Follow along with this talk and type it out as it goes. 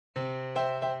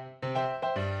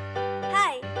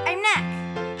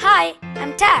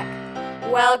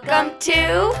Welcome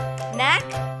to Knack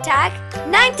Tack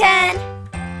 910!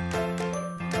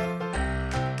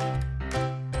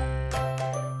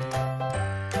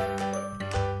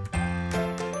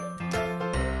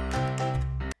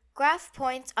 Graph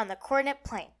points on the coordinate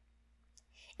plane.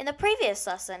 In the previous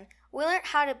lesson, we learned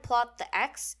how to plot the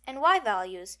x and y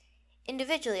values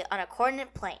individually on a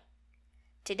coordinate plane.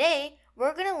 Today,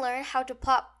 we're going to learn how to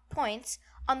plot points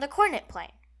on the coordinate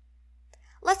plane.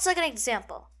 Let's look at an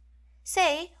example.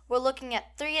 Say we're looking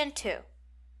at 3 and 2.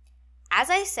 As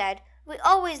I said, we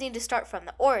always need to start from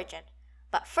the origin,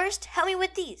 but first help me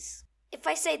with these. If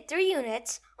I say 3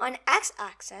 units on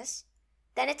x-axis,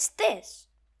 then it's this.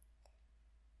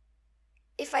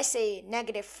 If I say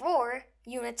 -4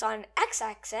 units on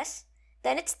x-axis,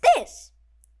 then it's this.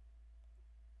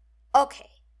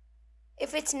 Okay,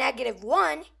 if it's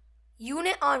 -1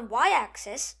 unit on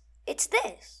y-axis, it's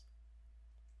this.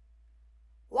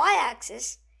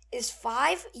 Y-axis is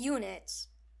 5 units,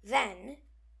 then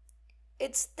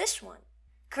it's this one.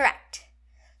 Correct.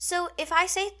 So if I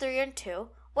say 3 and 2,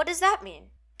 what does that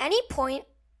mean? Any point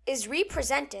is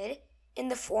represented in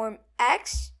the form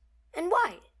x and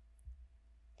y.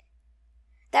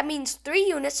 That means 3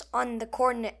 units on the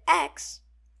coordinate x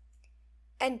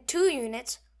and 2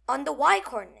 units on the y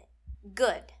coordinate.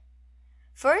 Good.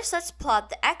 First, let's plot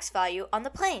the x value on the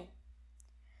plane.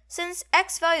 Since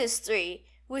x value is 3,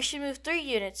 we should move 3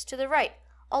 units to the right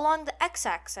along the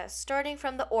x-axis starting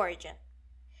from the origin.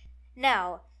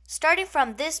 Now, starting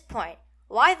from this point,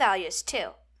 y value is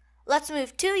 2. Let's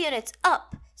move 2 units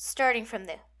up starting from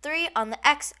the 3 on the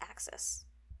x-axis.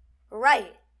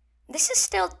 Right. This is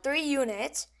still 3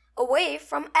 units away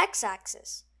from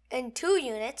x-axis and 2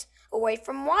 units away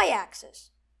from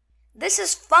y-axis. This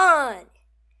is fun!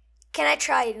 Can I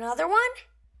try another one?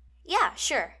 Yeah,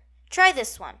 sure. Try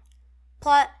this one.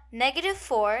 Plot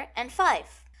 -4 and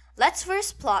 5. Let's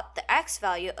first plot the x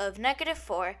value of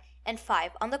 -4 and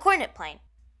 5 on the coordinate plane.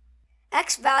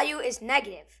 X value is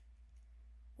negative.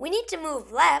 We need to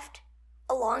move left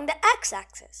along the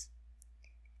x-axis,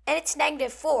 and it's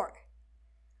 -4.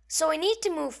 So we need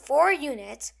to move 4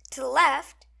 units to the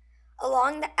left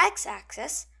along the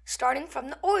x-axis starting from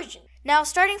the origin. Now,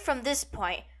 starting from this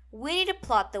point, we need to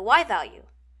plot the y value.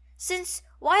 Since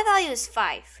y value is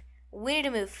 5, we need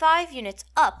to move 5 units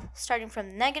up starting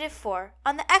from -4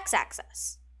 on the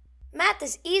x-axis. Math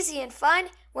is easy and fun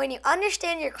when you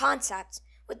understand your concepts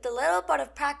with a little bit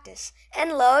of practice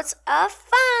and loads of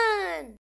fun!